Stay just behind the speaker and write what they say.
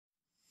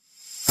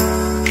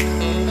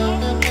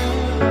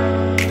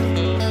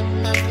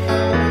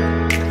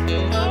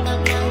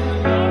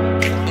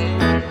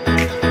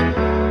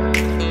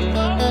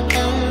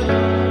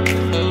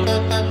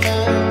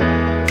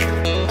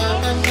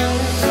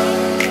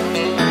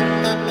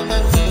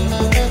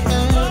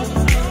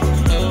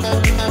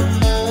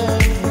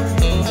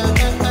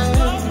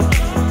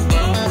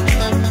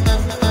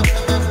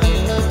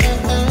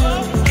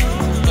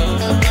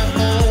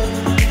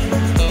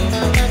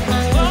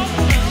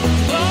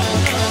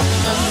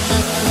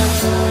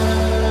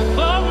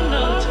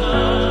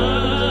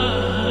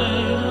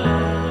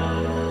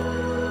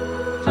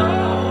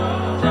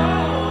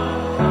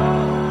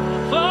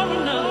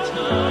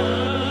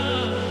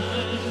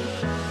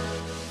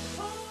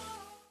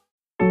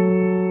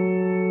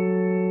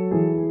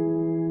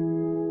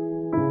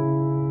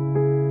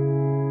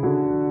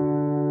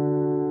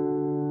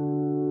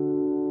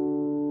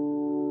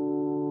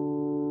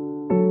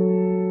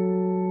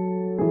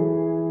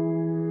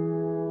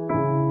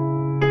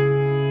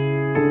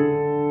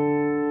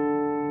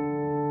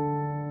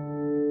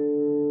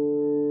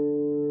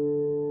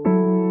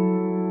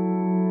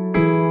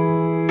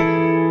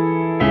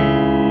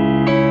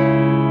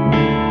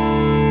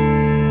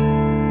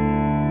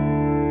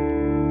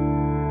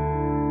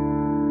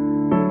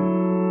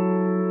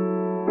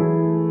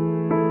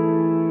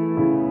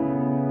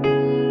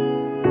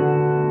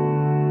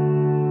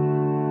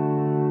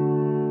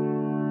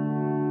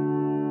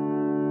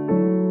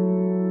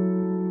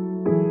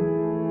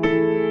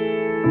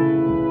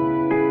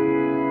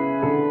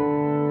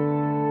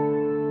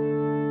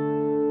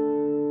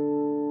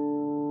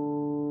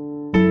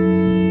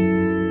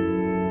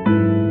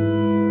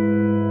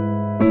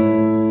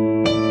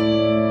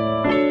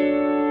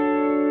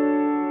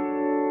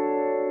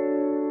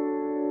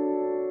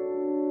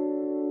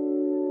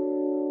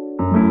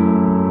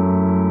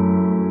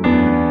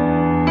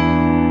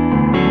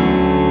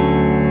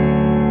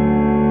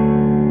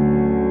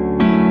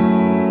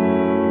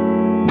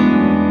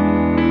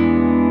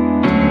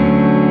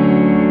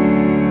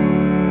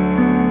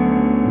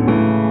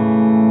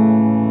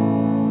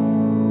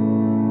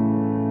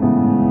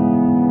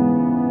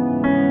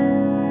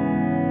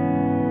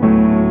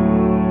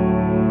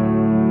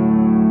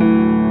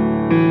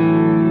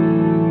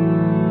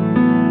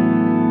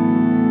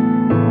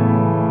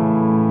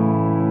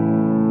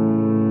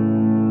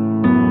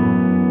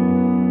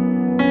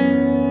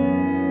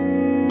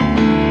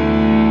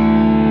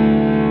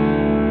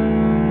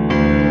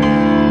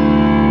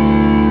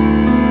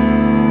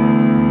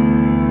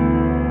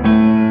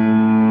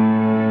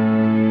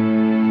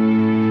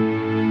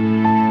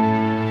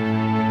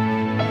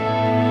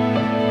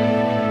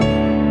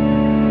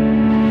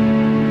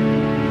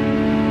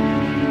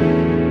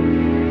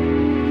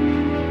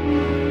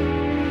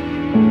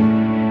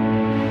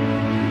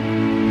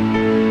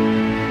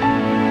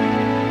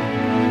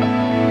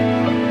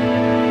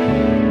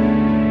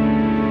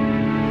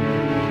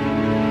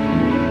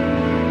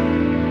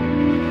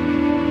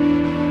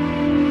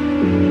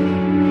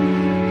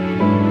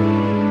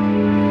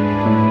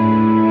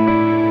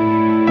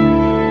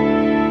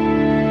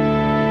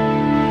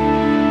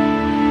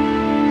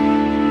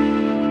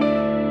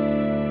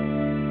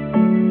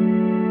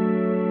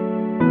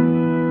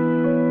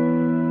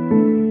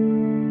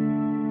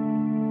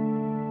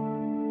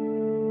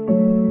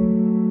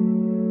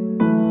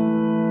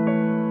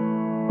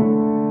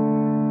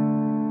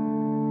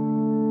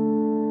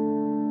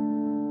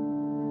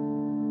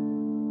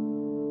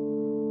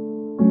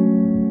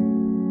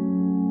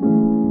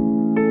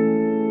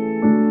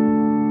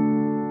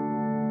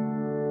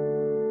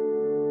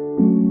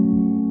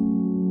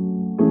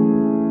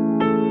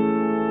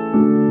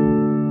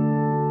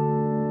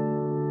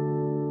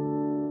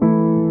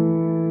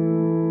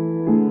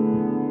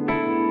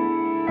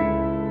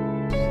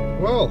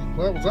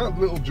that was that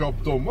little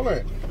job done, wasn't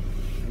it?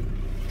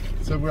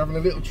 So we're having a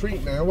little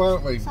treat now,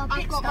 aren't we? So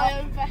I've got my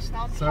own vest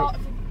now, I'm part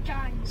of a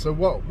gang. So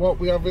what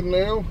we having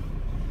now?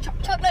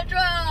 Chocolate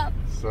drop!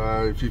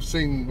 So if you've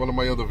seen one of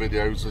my other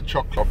videos, the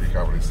chocolate, you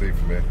can't really see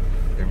from here,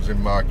 it was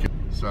in market.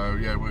 So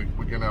yeah, we're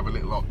going to have a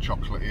little hot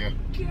chocolate here.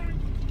 Yeah.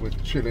 We're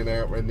chilling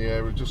out in the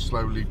area, just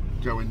slowly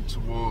going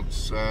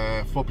towards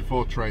 4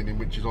 before training,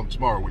 which is on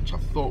tomorrow, which I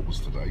thought was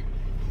today.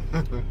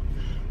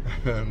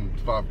 And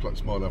 5 o'clock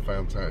this morning I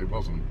found out it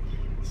wasn't.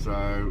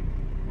 So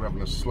we're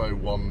having a slow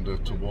wander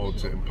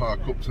towards it and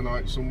park up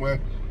tonight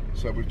somewhere.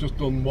 So we've just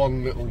done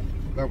one little,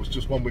 that was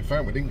just one we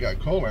found. We didn't get a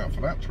call out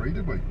for that tree,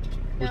 did we?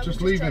 We were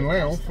just leaving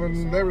Louth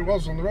and there it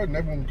was on the road and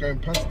everyone was going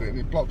past it and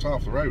it blocked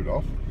half the road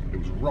off. It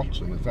was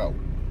rotten as hell.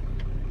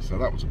 So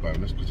that was a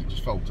bonus because it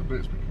just fell to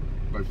bits. We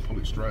could both pull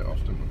it straight off,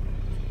 didn't we?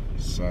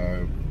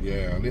 So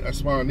yeah,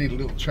 that's why I need a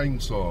little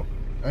chainsaw.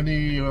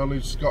 Anyone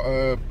who's got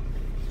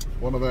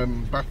one of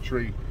them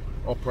battery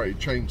operated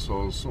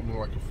chainsaws, something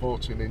like a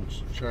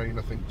 14-inch chain,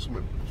 I think,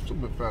 something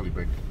fairly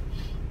big.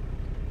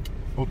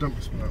 Oh, don't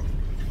miss me out.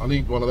 I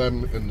need one of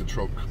them in the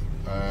truck,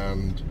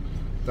 and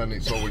then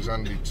it's always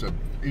handy to,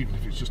 even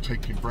if it's just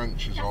taking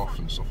branches off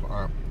and stuff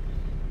like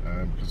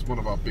that, because one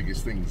of our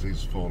biggest things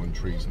is fallen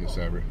trees in this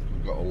area.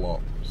 We've got a lot.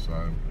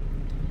 So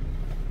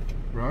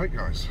right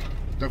guys,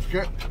 don't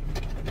forget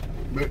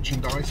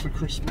merchandise for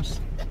Christmas.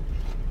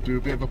 Do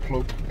a bit of a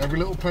plug. Every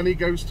little penny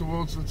goes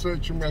towards the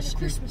search and rescue.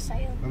 Christmas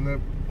sale. And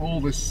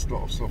all this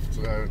lot of stuff.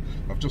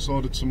 I've just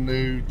ordered some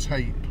new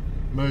tape,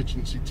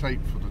 emergency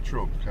tape for the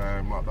truck,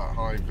 like that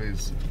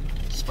high-vis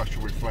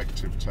special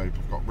reflective tape.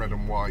 I've got red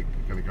and white,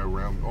 going to go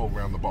all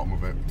around the bottom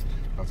of it.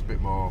 That's a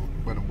bit more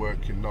when I'm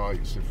working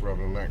nights, if we're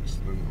having an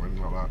accident or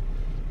anything like that.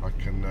 I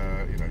can,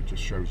 you know,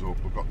 just shows up.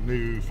 We've got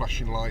new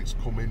flashing lights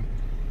coming.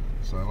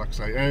 So like I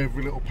say,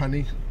 every little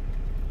penny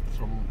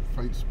from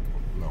from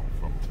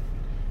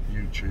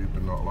YouTube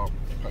and not a lot.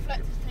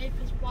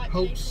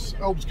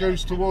 Helps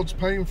goes towards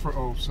paying for it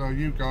all. So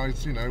you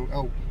guys, you know,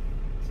 help.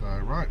 So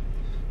right,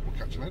 we'll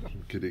catch you later.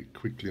 Get it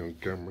quickly on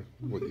camera.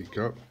 What you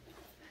got?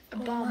 A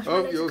bomb.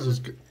 Oh, yours has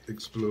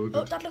exploded.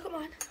 Oh, Dad, look at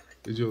mine.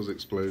 Is yours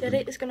exploding? Ready?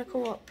 It's gonna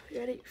come up.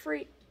 You ready?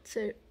 3,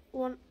 2,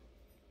 1.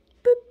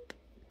 Boop.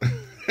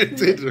 It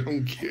did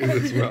on cue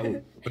as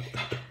well.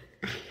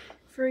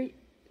 3,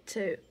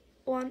 2,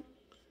 1.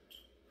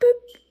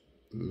 Boop.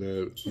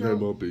 No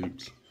more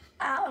boobs.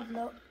 Out of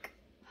luck.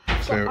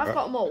 So, I've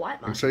got more white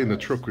marshmallows. I'm saying in the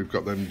truck we've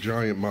got them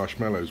giant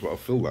marshmallows. What'll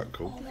fill that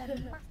cup?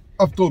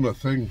 I've done a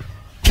thing.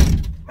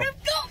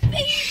 We've got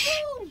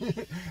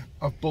people!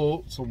 I've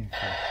bought something. I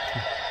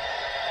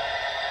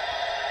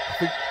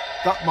think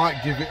that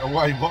might give it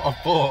away what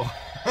I've bought.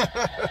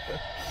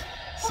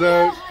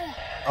 So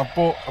I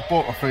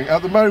bought a thing.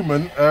 At the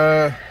moment,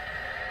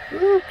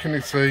 can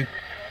you see?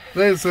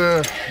 There's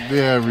the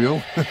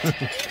aerial.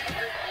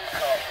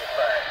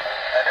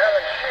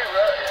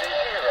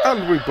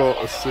 And we bought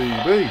a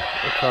CB.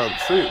 I can't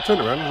see it. Turn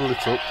around and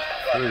lit up.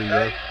 There you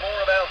go.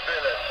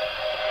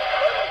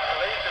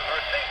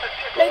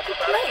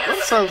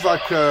 That sounds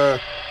like an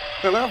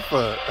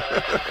advert.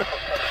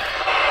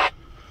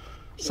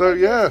 So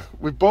yeah,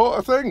 we bought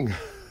a thing.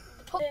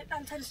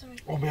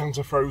 Oh, my hands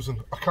are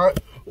frozen. I can't.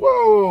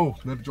 Whoa!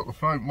 Nearly dropped the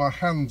phone. My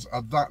hands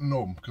are that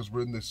numb because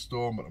we're in this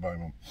storm at the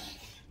moment.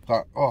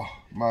 That, oh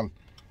man.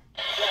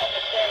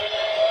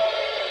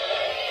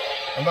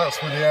 And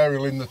that's with the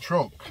aerial in the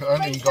truck. I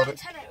haven't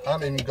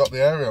even got the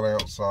aerial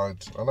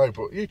outside. I know,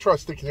 but you try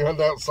sticking your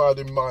hand outside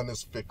in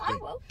 -50. I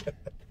will.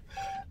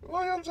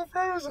 My hands are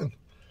frozen.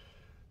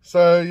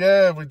 So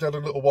yeah, we did a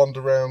little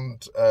wander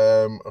around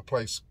a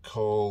place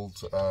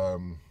called oh,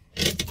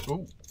 nearly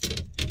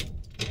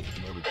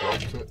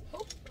dropped it.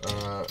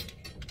 I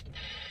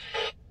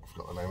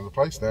forgot the name of the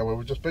place now where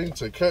we've just been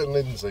to. Curtin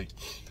Lindsay.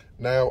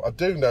 Now I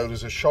do know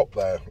there's a shop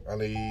there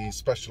and he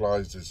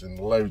specialises in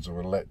loads of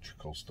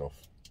electrical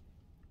stuff.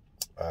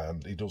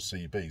 And he does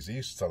CBs. He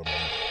used to sell them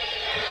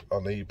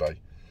on eBay.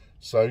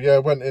 So yeah,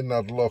 went in and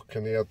had a look,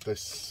 and he had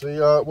this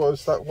what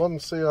was that one?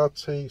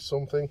 CRT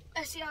something?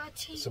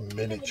 CRT. It's a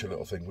miniature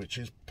little thing, which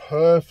is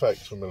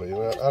perfect for me.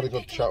 I had a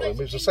good chat with him.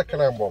 It was a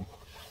second-hand one,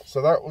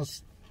 so that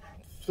was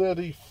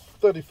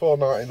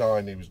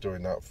 $34.99. He was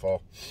doing that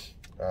for,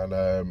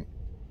 and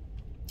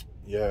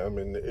yeah, I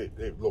mean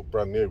it looked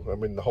brand new. I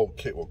mean the whole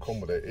kit will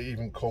come with it. It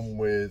even come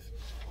with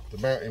the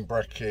mounting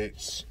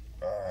brackets.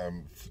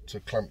 To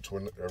clamp to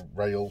a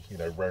rail, you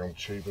know, round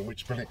tubing,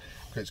 which is brilliant.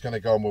 It's going to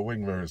go on my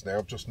wing mirrors now.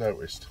 I've just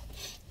noticed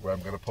where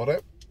I'm going to put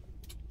it.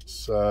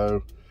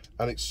 So,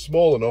 and it's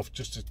small enough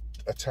just to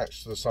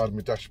attach to the side of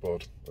my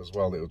dashboard as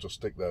well. It'll just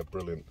stick there,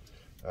 brilliant.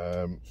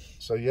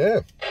 So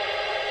yeah,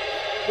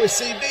 we're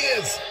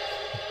CBers.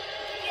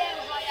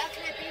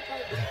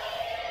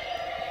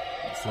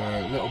 It's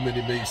a little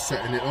mini me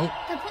setting it up.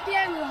 They put the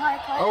aerial high.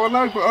 Oh, I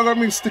know, but I don't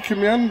mean sticking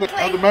my hand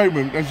at the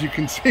moment. As you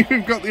can see,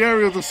 we've got the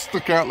aerial just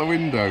stuck out the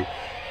window.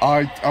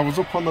 I was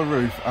up on the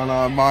roof and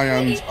my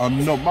hands are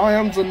numb. My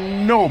hands are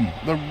numb.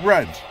 They're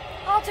red.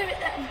 I'll do it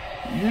then.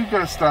 You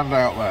go stand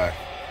out there.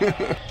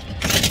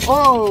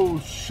 Oh,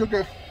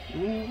 sugar.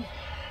 Ooh.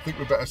 I think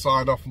we better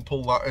sign off and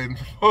pull that in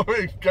before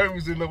it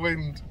goes in the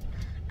wind,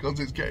 because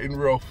it's getting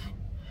rough.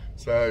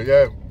 So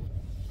yeah,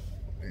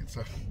 it's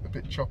a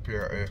bit choppy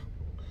out here.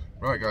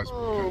 Right guys.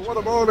 Oh, what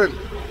a morning.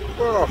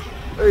 Oh,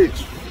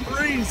 it's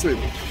freezing.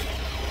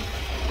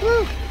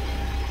 Woo.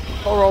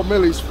 Poor old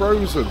Millie's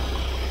frozen.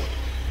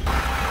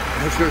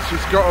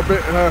 She's got a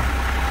bit,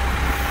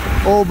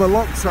 all the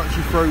locks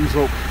actually froze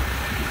up.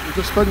 We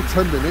just spent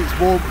 10 minutes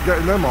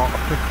getting them hot.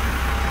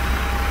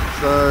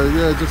 So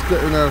yeah, just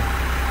getting her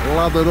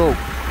lathered up.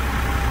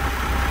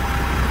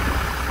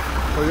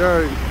 So yeah,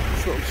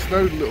 it sort of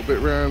snowed a little bit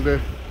around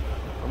here.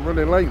 I'm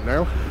running late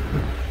now.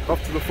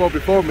 Off to the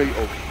 4x4 meet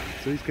up.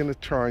 So he's going to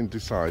try and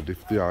decide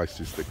if the ice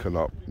is thick or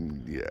not.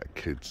 Yeah,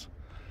 kids.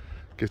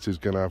 Guess who's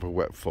going to have a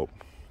wet foot.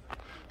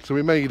 So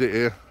we made it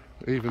here,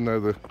 even though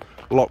the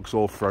locks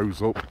all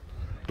froze up.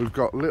 We've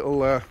got little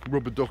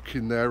rubber duck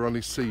in there on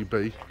his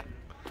CB.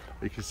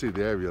 You can see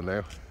the area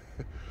now.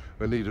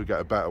 We need to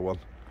get a better one.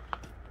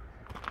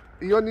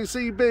 Are you on your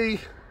CB?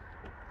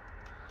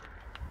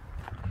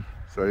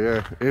 So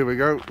yeah, here we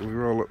go.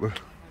 We're all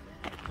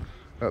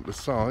at the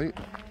site.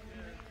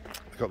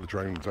 Got the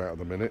drones out at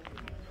the minute,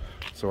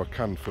 so I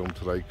can film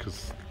today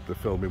because they're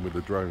filming with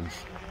the drones.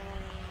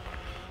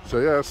 So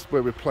yeah, that's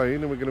where we're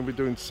playing, and we're going to be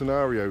doing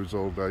scenarios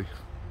all day.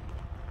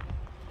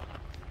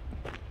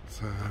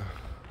 So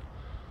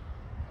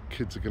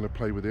kids are going to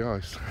play with the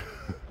ice.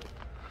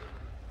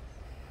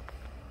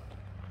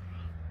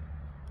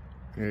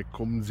 Here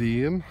comes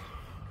Ian.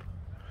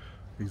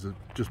 He's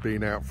just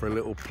been out for a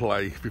little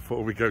play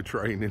before we go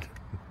training.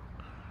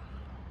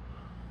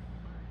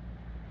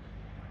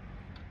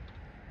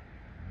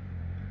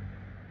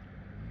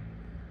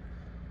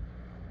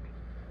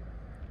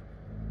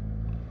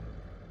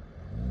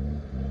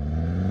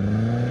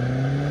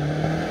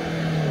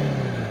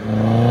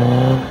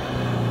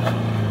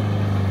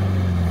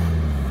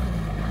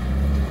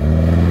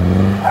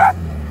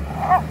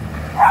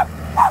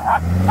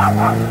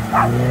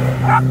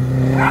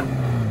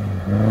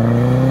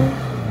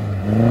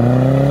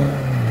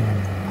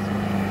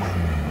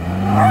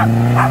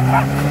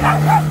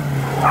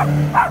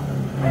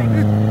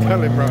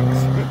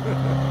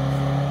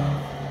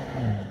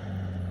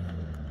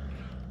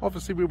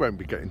 Obviously we won't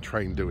be getting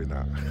trained doing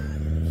that.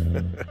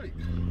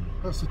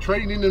 That's the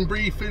training and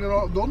briefing and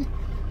all done.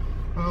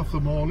 Half the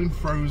morning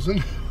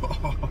frozen.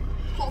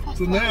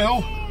 So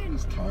now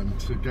it's time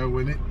to go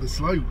and hit the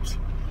slopes.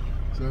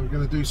 So we're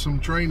going to do some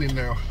training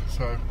now.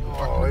 So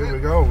here we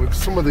go.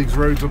 Some of these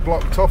roads are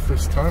blocked off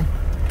this time.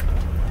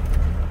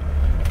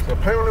 So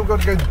apparently we've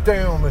got to go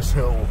down this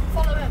hill.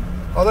 Follow him.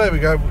 Oh, there we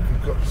go.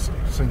 We've got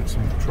seen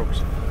some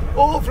trucks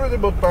all through the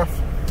mud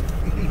bath.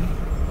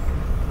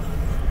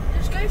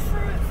 Just go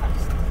through it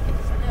fast.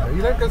 No,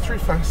 you don't go through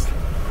fast.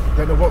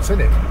 Don't know what's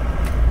in it.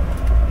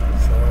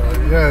 So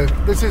yeah,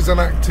 this is an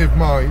active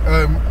mine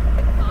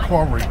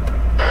quarry.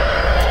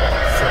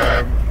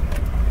 So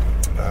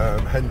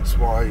hence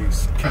why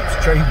it keeps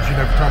changing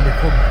every time we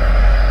come.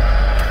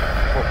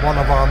 But one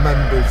of our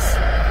members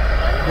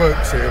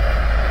works here.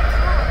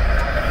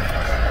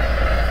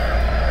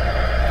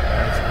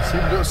 As you can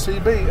see,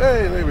 we've got a CB.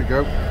 Hey, there we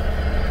go.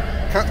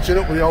 Catching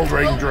up with the old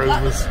Range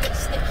Rovers.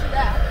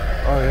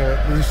 Oh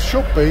yeah, there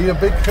should be a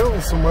big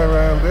hill somewhere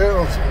around here,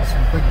 or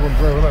some big ones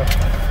over there.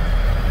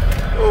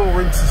 Oh,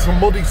 we're into some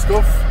muddy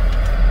stuff.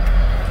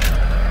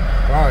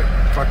 Right,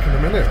 back in a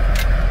minute.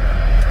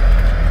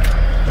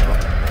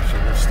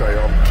 Actually, we'll stay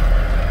on.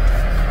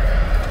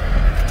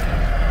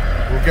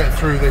 We'll get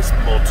through this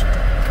mud.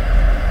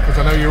 Because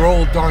I know you're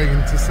all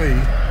dying to see.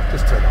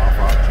 Just turn it off,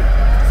 Archie.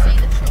 See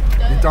the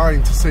truck, you're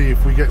dying to see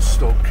if we get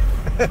stuck.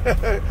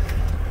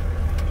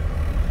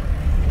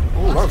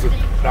 Oh,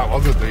 that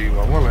was a deep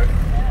one, wasn't it?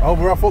 Yeah. Oh,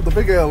 we're off up the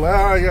big hill.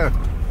 Ah, yeah.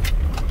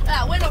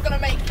 We're not going to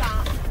make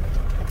that.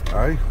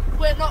 Hey?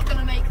 We're not going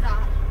to make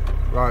that.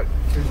 Right.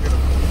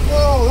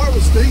 Whoa, that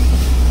was steep.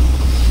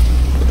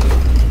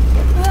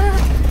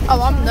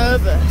 Oh, I'm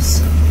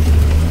nervous.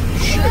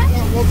 Shit,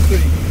 that was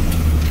steep.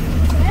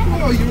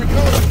 Oh, you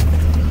recording?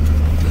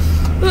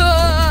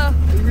 Are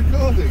you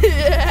recording?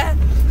 Yeah.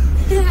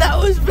 That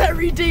was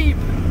very deep.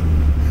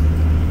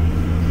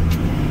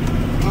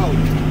 Oh.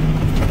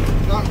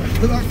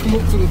 That come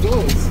up to the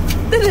doors.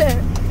 Did it?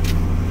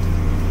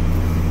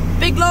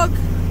 Big log.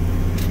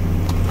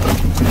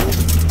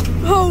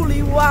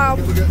 Holy wow.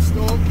 Did we get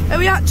stuck? Are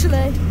we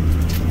actually?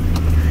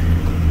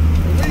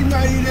 We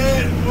made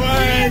it!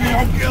 Way! The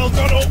old girl's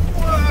on up!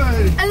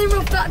 Way! And then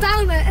we'll back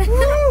down it.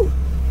 Woo!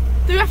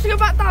 Do we have to go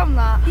back down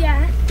that?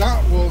 Yeah.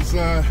 That was...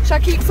 Shall I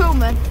keep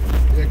filming?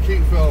 Yeah,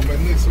 keep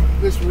filming.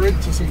 This we're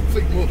into some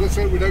thick mud. Let's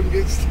hope we don't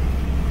get stuck.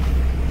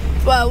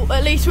 Well,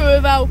 at least we're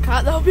with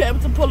Elcat. They'll be able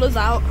to pull us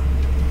out.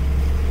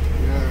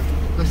 Yeah.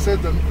 They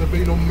said that they've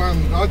been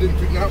unmanned. I didn't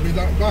think that'd be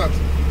that bad.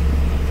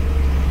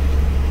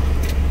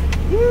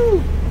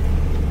 Woo!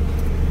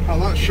 Oh,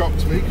 that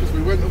shocked me because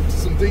we went up to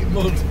some deep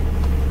mud.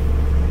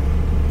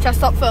 Shall I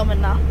stop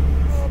filming now?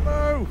 Oh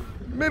no!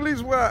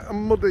 Millie's wet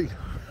and muddy.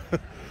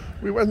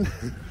 We went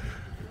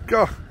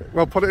God,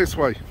 well, put it this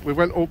way, we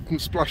went up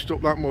and splashed up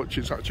that much,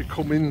 it's actually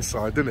come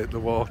inside, didn't it, the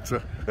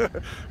water?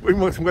 We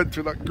must have went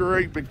through that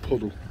great big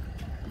puddle.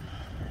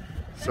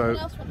 So,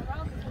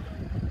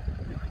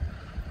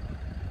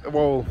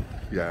 well,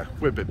 yeah,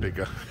 we're a bit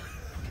bigger.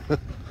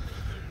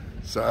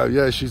 So,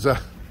 yeah, she's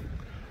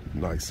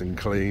nice and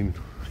clean.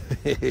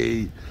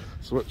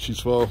 That's what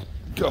she's for.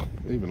 God,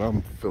 even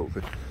I'm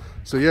filthy.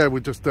 So, yeah, we're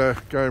just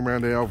going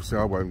around here. Obviously,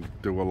 I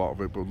won't do a lot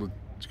of it, but we're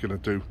just going to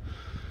do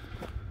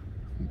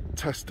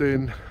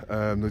testing,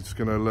 and they're just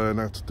going to learn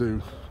how to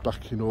do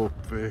backing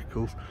up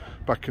vehicles,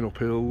 backing up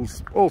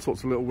hills, all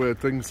sorts of little weird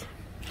things.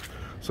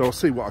 So I'll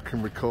see what I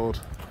can record.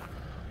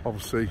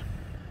 Obviously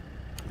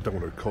I don't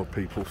want to record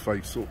people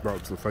face up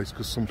right to the face,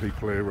 because some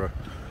people here are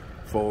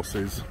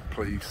forces,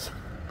 police,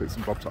 bits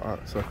and bobs like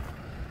that, so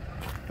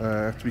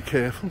have to be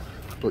careful.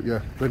 But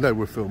yeah, they know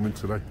we're filming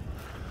today.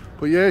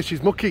 But yeah,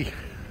 she's mucky.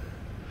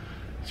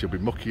 She'll be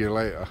muckier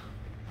later.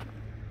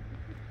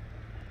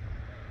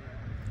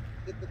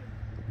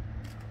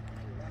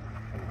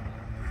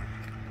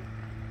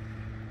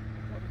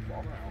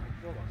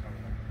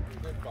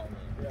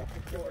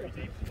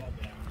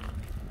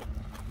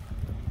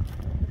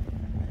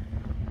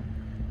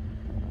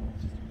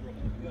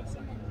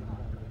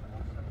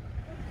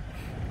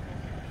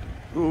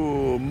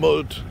 Oh,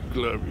 mud,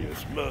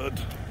 glorious mud.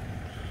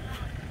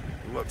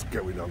 What's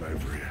going on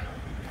over here?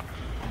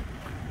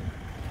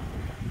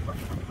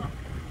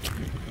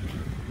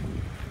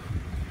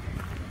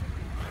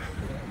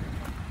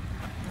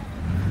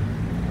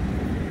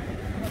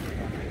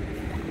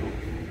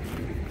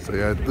 So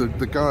yeah,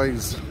 the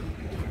guys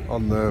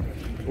on the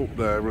up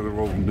there are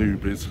all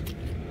newbies,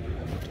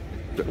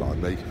 a bit like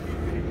me,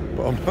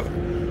 but I'm not.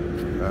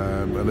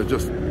 And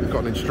they've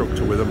got an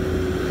instructor with them.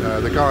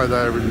 The guy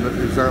there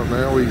who's out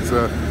now, he's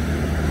a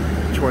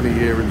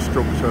 20-year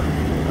instructor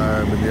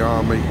in the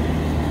army,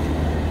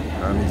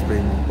 and he's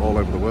been all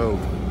over the world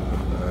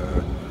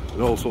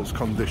in all sorts of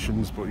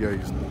conditions. But yeah,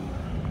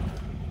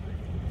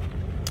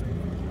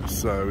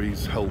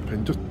 he's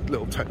helping, just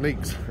little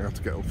techniques, how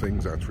to get all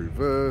things, how to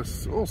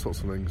reverse, all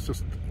sorts of things,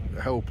 just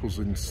help us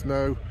in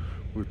snow.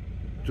 We've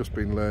just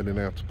been learning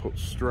how to put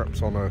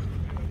straps on a,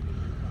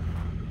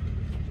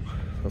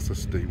 that's a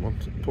steam one,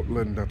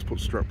 learning how to put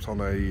straps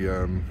on a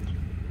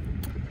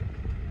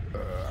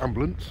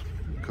ambulance,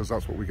 because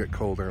that's what we get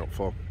called out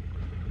for,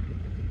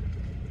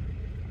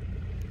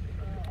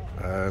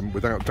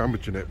 without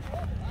damaging it.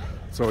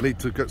 So I need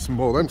to get some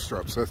more of them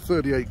straps. They're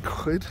 38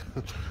 quid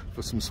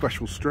for some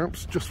special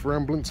straps just for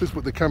ambulances,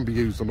 but they can be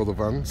used on other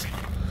vans.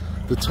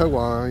 The tow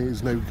eye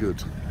is no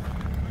good.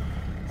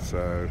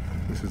 So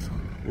this is,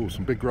 oh,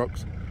 some big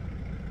rocks.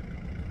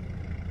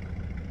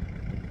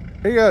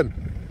 Ian!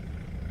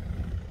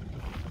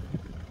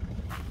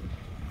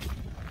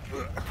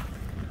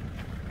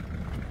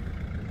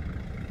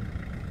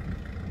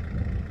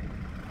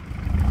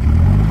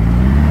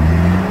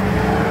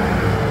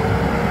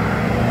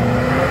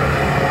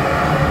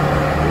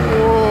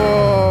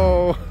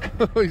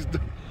 He's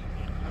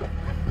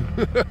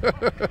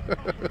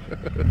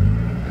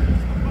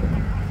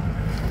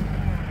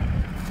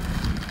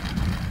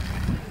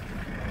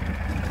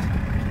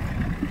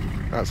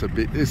that's a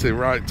bit, it's a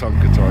right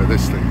tonka toy,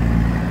 this thing.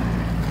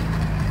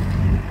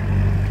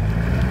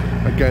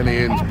 Again,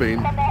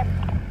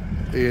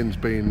 Ian's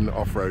been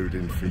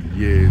off-roading for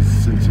years,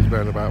 since he's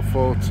been about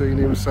 14,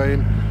 he was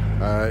saying.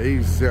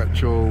 He's the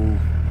actual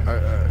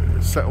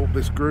set up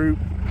this group.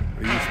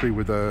 He used to be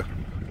with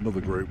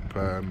another group,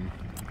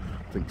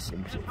 I think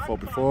some sort of 4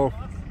 before.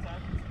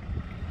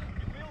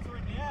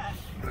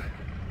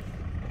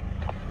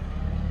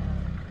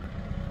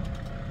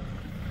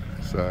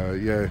 So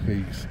yeah,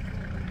 he's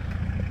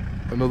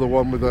another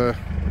one with a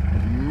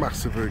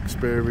massive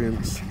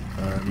experience.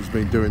 He's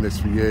been doing this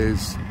for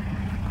years,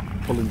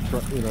 pulling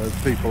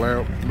people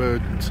out,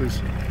 emergencies.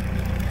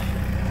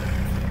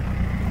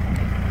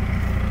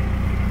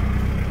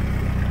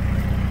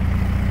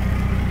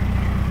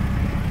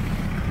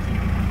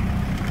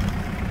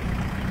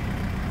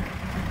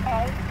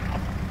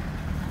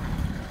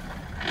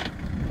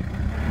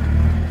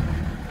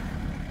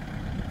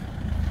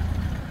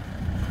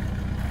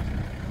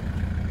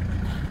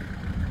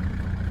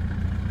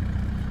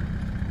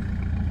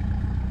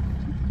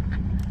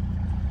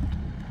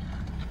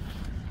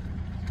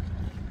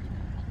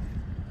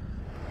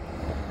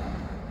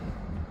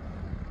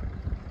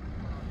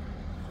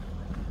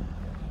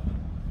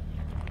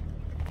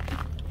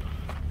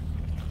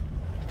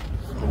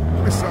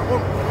 That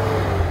one.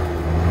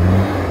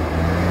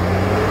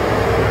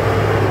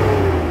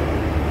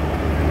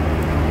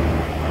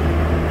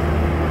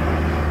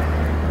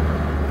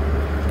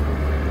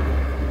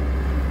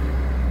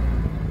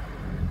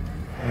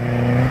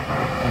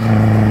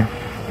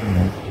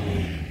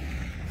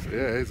 So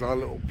yeah, here's our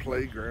little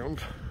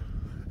playground.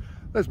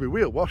 There's my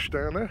wheel wash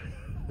down there.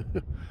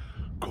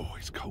 God,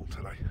 it's cold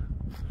today.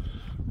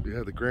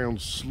 Yeah, the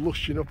ground's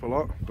slushing up a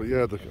lot, but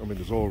yeah, I mean,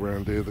 there's all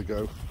around here they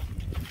go.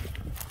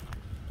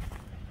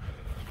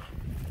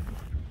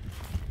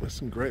 There's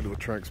some great little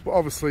tracks, but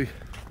obviously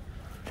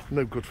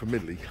no good for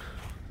Millie.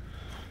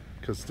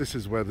 because this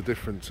is where the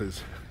difference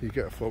is. You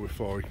get a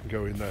 4x4, you can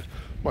go in there.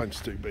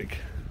 Mine's too big.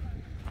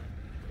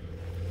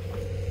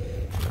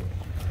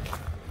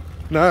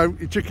 No,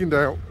 you chickened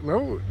out.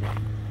 No.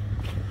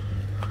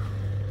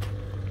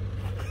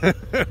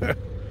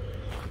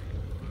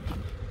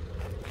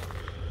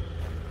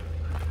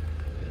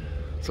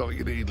 So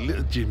you need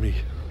little Jimmy.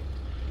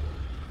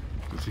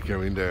 Is he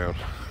going down?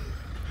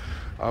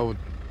 You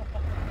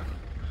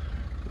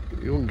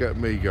wouldn't get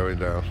me going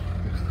down.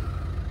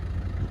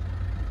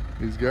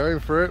 He's going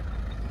for it.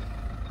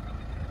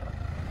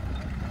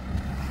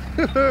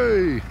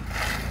 Hey!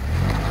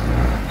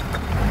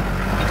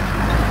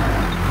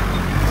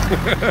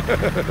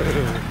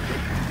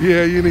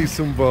 Yeah, you need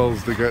some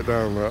balls to get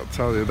down that, I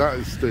tell you, that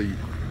is steep.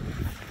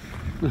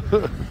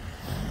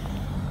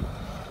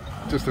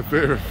 Just a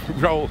bit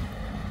of roll.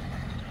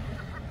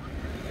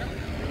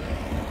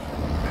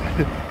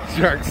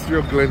 Jack's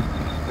struggling.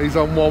 He's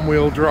on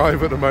one-wheel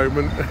drive at the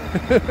moment.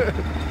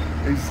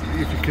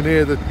 If you can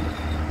hear the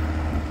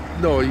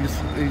noise,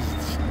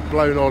 he's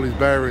blown all his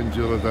bearings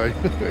the other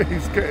day.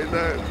 He's getting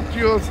there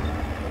just.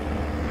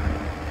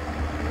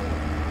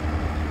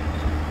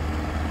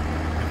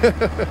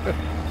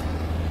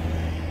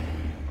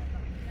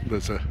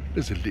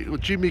 There's a little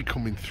Jimmy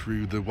coming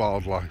through the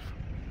wildlife.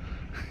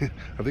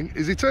 I think,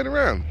 is he turning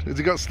around? Has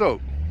he got stuck?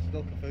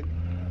 Stuck, I think.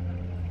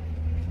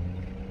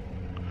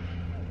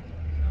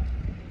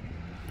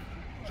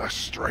 They're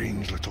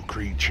strange little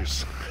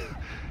creatures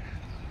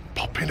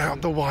popping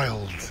out the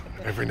wild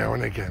every now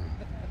and again.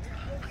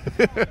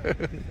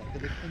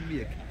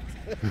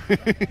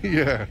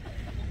 Yeah.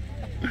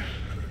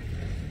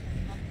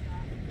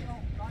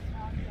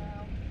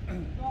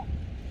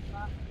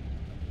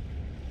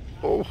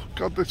 Oh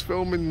God, this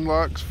filming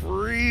likes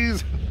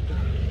freeze.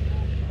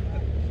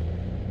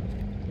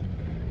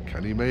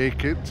 Can he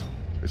make it?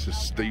 It's a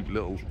steep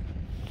little.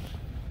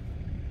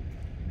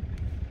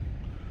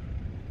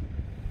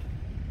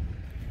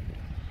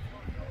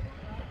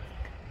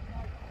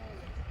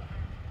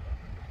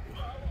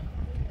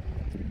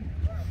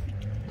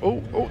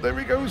 Oh, there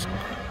he goes.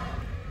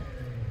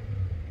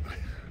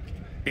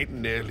 It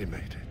nearly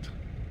made it.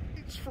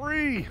 It's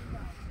free.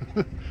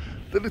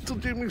 The little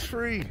Jimmy's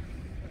free.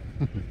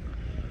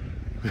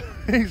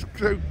 He's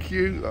so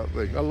cute, that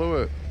thing. I love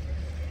it.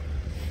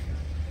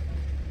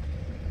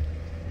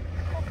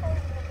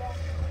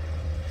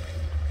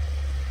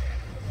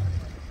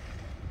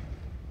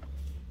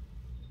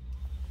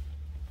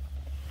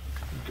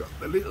 We've got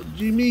the little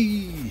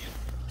Jimmy.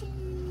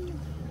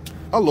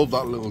 I love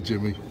that little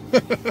Jimmy.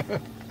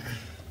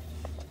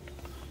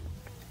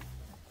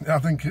 I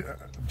think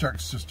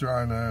Jack's just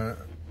trying to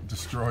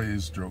destroy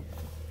his truck.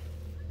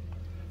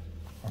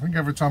 I think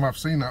every time I've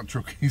seen that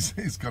truck,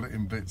 he's got it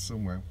in bits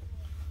somewhere.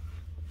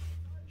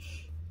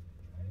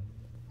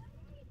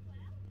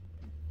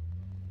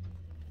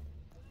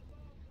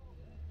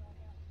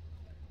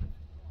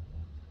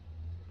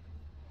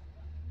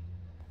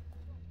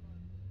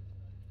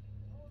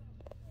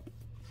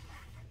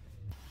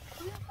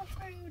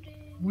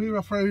 We're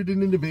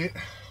off-roading in a bit.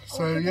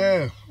 So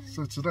yeah,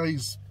 so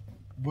today's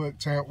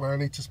worked out where I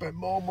need to spend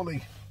more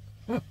money.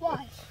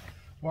 Why?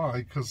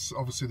 Why? Because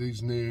obviously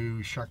these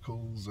new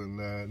shackles and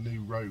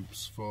new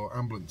ropes for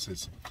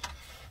ambulances.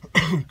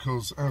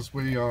 Because as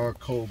we are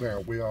called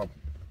out, we have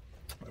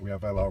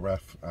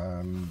LRF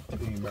and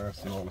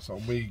EMAS and all this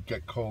on. We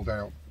get called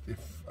out if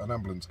an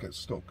ambulance gets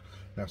stuck.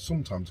 Now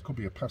sometimes it could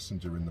be a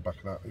passenger in the back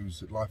of that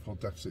who's at life or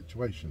death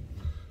situation.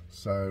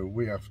 So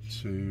we have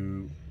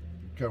to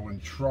go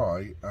and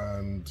try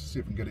and see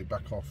if we can get it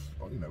back off.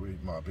 You know,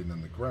 it might have been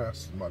in the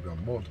grass, it might be on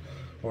the mud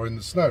or in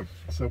the snow.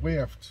 So we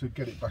have to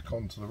get it back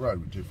onto the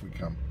road if we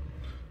can.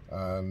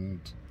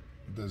 And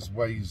there's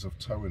ways of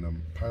towing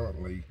them.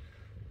 Apparently,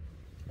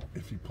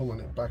 if you're pulling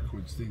it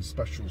backwards, these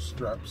special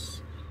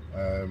straps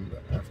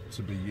have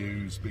to be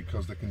used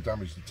because they can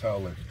damage the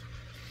tail lift.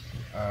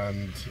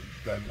 And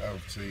then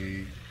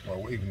obviously,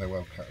 well, even though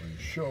we're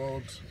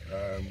insured,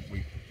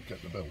 we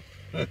get the bill.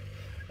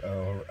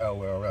 Or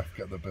LRF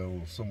get the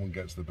bill, someone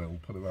gets the bill,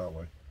 put it that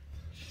way.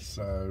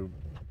 So,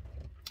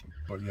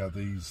 but yeah,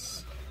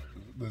 there's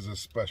a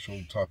special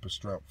type of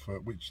strap for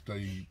which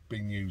they've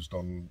been used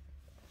on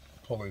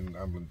pulling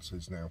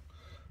ambulances now.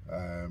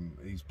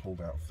 He's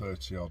pulled out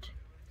 30 odd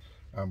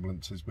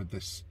ambulances with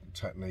this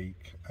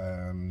technique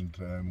and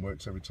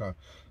works every time.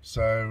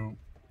 So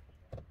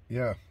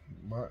yeah,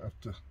 might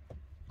have to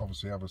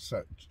obviously have a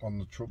set on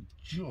the truck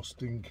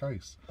just in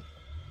case.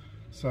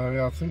 So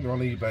yeah, I think they're on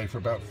eBay for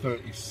about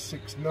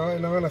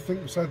 $36.99. I think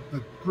we said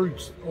the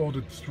group's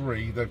ordered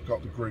 3. They've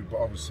got the group, but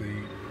obviously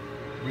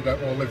we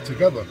don't all live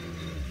together.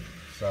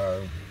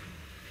 So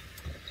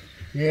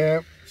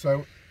yeah,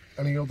 so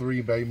any other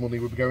eBay money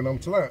would be going on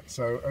to that.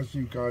 So as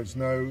you guys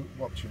know,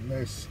 watching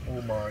this,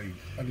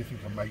 anything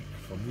I make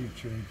from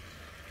YouTube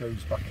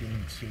goes back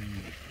into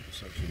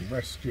search and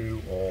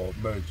rescue or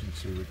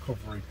emergency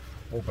recovery,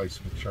 or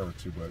basically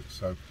charity work.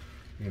 So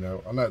You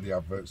know, I know the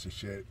adverts are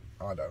shit.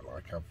 I don't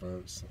like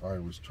adverts. I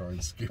always try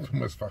and skip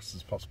them as fast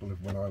as possible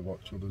when I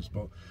watch others.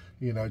 But,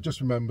 you know, just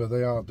remember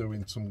they are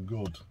doing some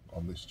good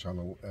on this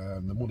channel.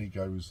 And the money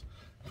goes,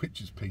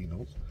 which is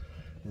peanuts,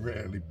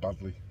 really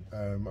badly.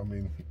 I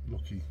mean,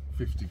 lucky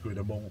 50 quid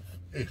a month,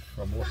 if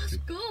I'm lucky. That's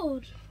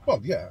good. Well,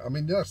 yeah, I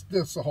mean, that's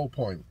the whole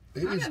point.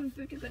 It I'm is having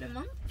 50 quid a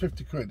month.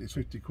 50 quid, it's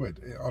 50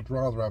 quid. I'd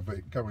rather have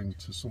it going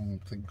to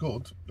something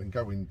good than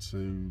going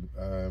to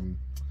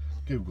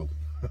Google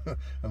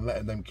and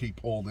letting them keep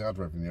all the ad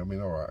revenue. I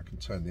mean, all right, I can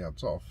turn the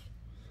ads off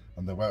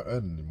and they won't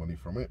earn any money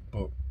from it,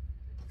 but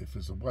if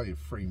there's a way of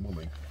free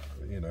money,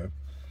 you know.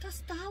 That's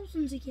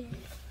thousands a year.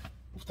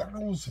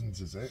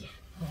 Thousands, is it?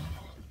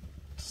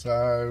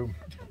 So,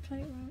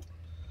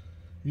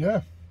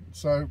 yeah,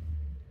 so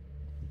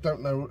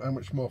don't know how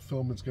much more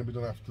filming's going to be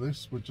done after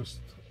this.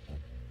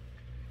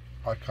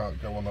 I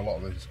can't go on a lot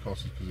of these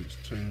courses because it's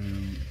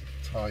too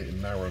tight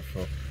and narrow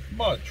for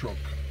my truck.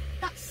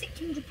 That's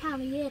 £600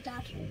 a year,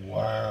 Dad.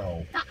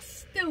 Wow.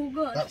 That's still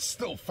good. That's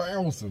still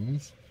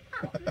thousands.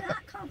 Oh, no,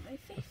 that can't be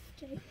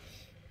 £50.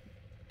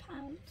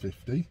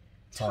 50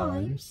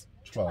 times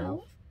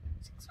 12.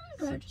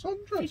 600.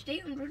 600.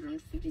 50, 100,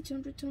 150,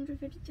 200,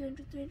 250,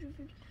 300,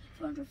 350,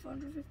 400,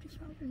 450,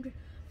 500,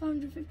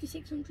 550,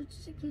 600,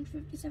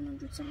 650,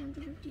 700,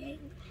 750,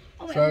 800.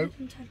 Oh, wait, So,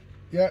 110.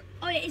 Yeah,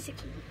 Oh, yeah, it's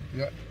 600.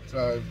 yeah.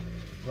 So,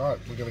 right,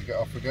 we're going to get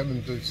off again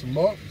and do some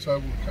more. So,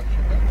 we'll catch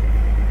you again.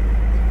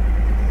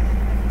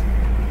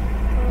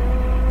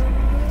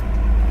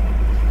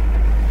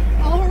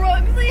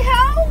 Alright, bloody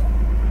hell!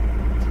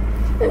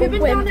 Have you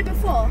been down it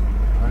before?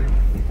 Right.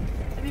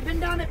 Have you been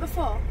down it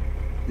before?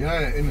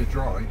 Yeah, in the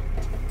dry.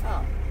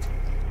 Oh.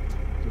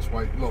 Just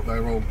wait, look,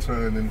 they're all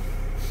turning.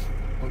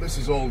 But this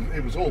is all,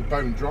 it was all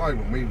bone dry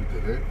when we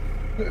did it.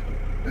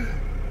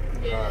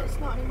 Yeah, Right. it's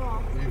not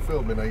anymore. Are you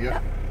filming, are you?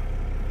 Yep.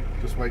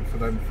 Just wait for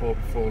them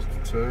 4x4s to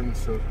turn,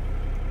 so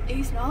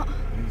He's not.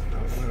 he's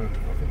not, I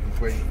think he's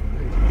waiting for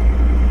me.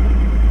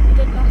 He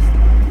did last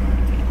time.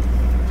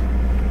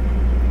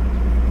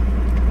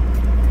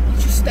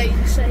 He's just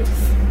staying safe.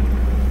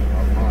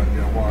 That might be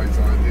a wise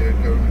idea,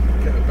 go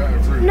and get a better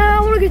route. No, I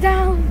want to go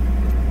down.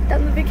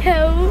 Down the big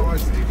hill. Oh, I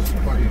see, just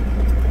playing. I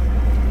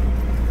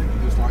think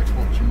he just likes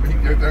watching me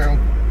go down.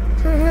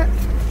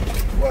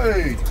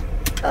 Wait!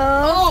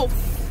 Oh!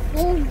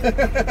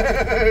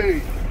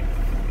 Hey!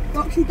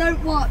 Roxy,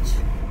 don't watch.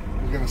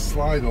 We're going to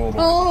slide all the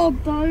way. Oh,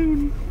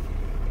 bone.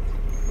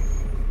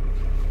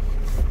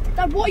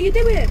 Dad, what are you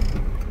doing?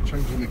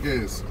 Changing the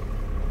gears.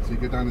 So you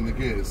go down in the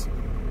gears.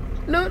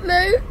 Look,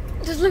 Lou.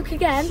 Just look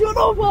again. You're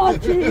not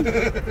watching. I'm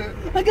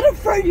going to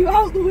throw you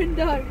out the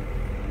window.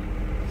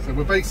 So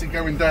we're basically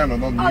going down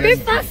and on the Oh, go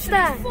engine.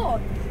 faster.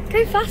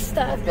 Go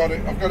faster. I've got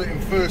it in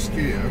first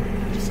gear,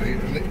 you see,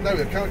 and no,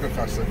 it can't go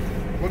faster.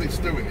 What it's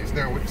doing is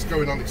now it's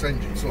going on its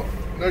engine, so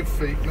no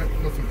feet,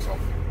 nothing's off.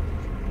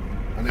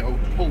 And it'll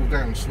pull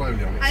down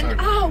slowly on its own.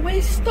 And oh,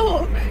 we're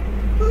stuck.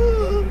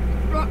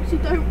 Roxy,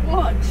 don't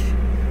watch.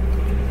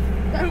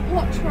 Don't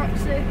watch,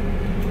 Roxy.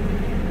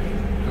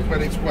 Because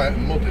when it's wet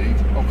and muddy,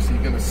 obviously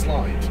you're going to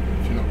slide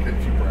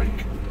if you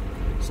brake.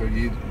 So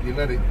you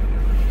let the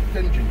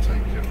engine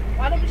take you.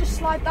 Why don't we just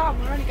slide down?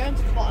 We're only going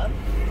to the bottom.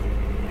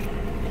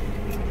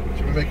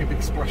 Should we make a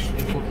big splash in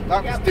the puddle?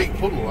 That was deep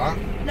puddle, that.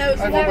 No, it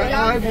was the one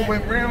behind Everyone it.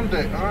 went round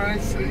it. Oh, I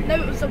see. No,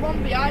 it was the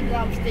one behind it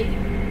that was deep.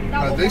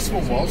 No, this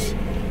one was.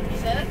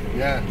 Is it?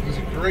 Yeah, it was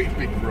a great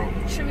big run.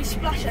 Should we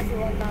splash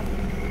everyone then?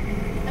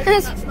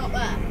 Everyone that's not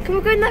there. Can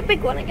we go in that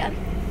big one again?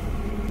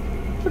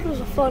 Puddles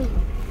are fun.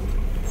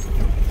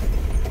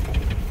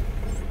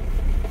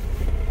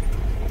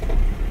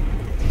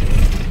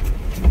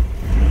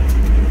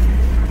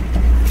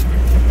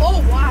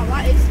 Oh wow,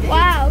 that is deep.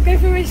 Wow, go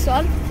for this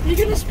one. You're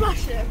going to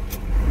splash him?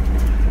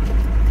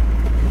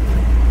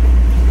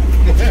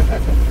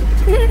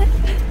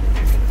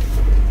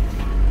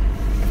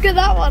 Look at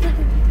that one.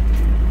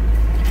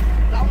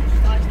 That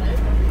one's nice though.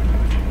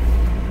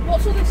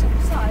 What's all this on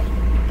the side?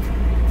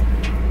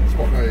 That's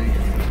what they...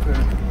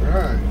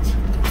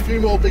 right. A few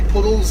more big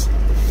puddles.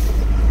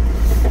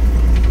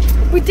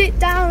 We dipped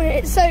down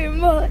it so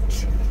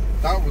much.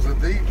 That was a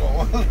deep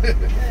one, wasn't it?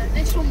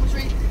 This one was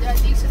really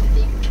decently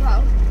deep as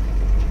well.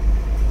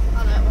 I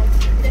know it was.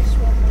 This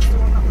one was the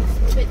one that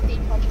was a bit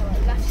deep on the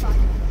left side.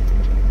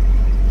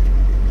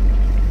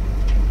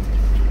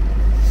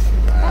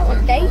 That was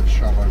deep. Quite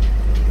shallow. I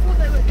thought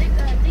they were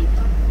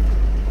deeper.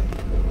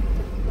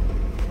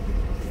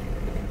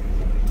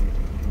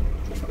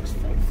 Truck's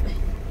filthy.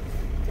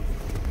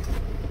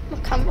 My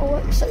camera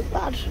works so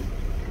bad.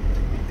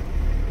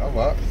 Oh,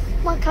 what?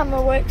 My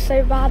camera works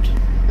so bad.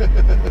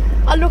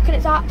 I look at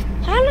it like,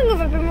 how long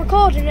have I been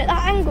recording at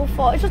that angle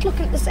for? It's just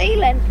looking at the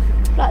ceiling.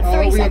 Like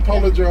 3 seconds. We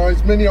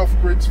apologise. Mini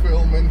off-grid's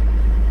filming.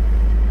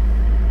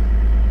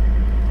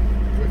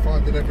 We're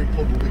finding every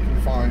puddle we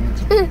can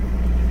find.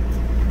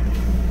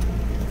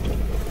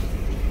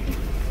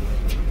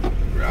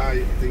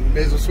 Right, I think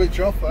may as well switch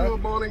off there.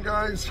 Good morning,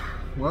 guys.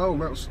 Well,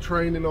 that's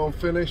training all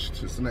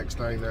finished. It's the next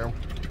day now.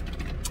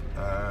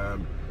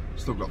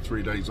 Still got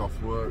 3 days off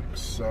work,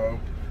 so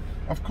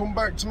I've come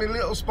back to my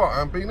little spot. I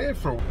haven't been here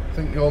for a while. I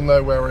think you all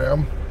know where I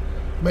am.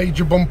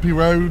 Major bumpy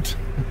road.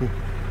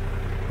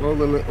 All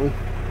the little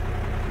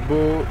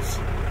boats.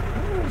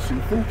 I'm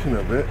actually thinking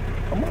of it.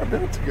 I might be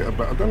able to get a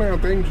boat. I don't know how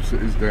dangerous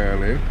it is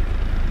down here,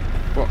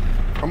 but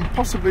I'm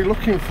possibly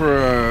looking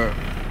for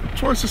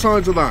twice the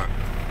size of that,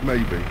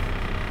 maybe.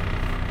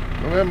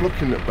 I am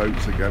looking at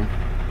boats again.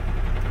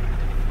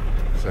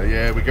 So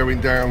yeah, we're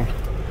going down.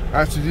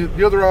 Actually,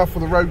 the other half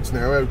of the road's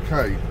now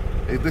okay.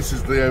 This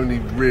is the only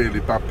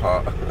really bad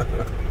part.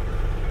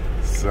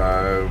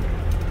 So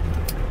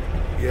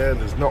yeah,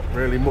 there's not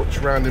really much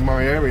around in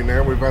my area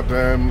now. We've had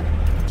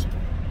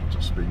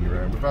just spin you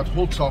around. We've had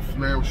Hut Off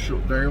now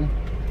shut down.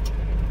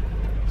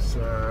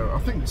 So I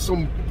think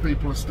some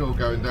people are still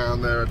going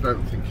down there. I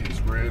don't think it's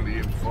really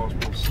enforced.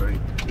 We'll see.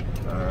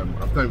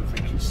 I don't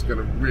think it's going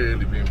to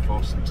really be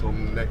enforced until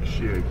next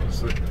year,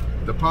 because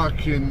the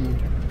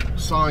parking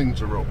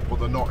signs are up, but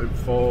they're not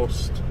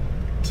enforced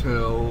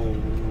till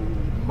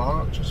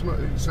March or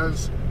something, it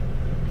says.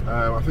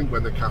 I think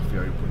when the cafe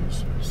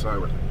opens.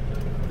 So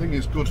I think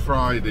it's Good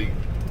Friday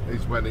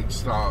is when it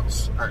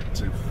starts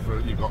active.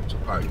 You've got to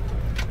pay.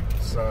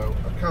 So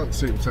I can't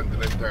see them sending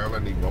them down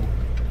anyone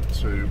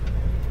to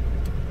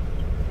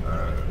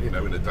you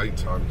know, in the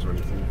daytimes or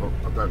anything, but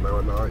I don't know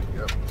at night.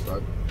 Yep.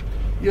 So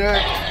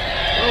yeah.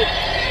 Oh.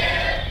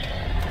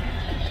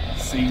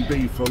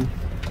 CB fun.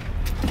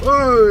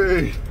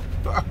 Oi!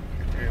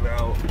 You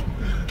know,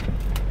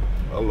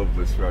 I love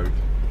this road.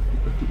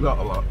 Not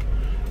a lot.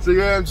 So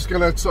yeah, I'm just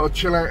gonna sort of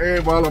chill out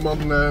here while I'm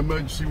on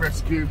emergency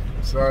rescue.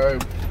 So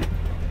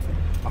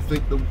I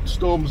think the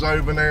storm's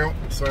over now.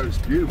 So it's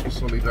a beautiful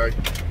sunny day.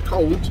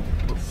 Cold,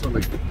 but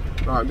sunny.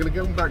 Right, I'm gonna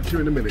get back to you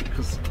in a minute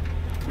because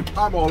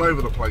I'm all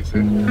over the place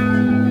here.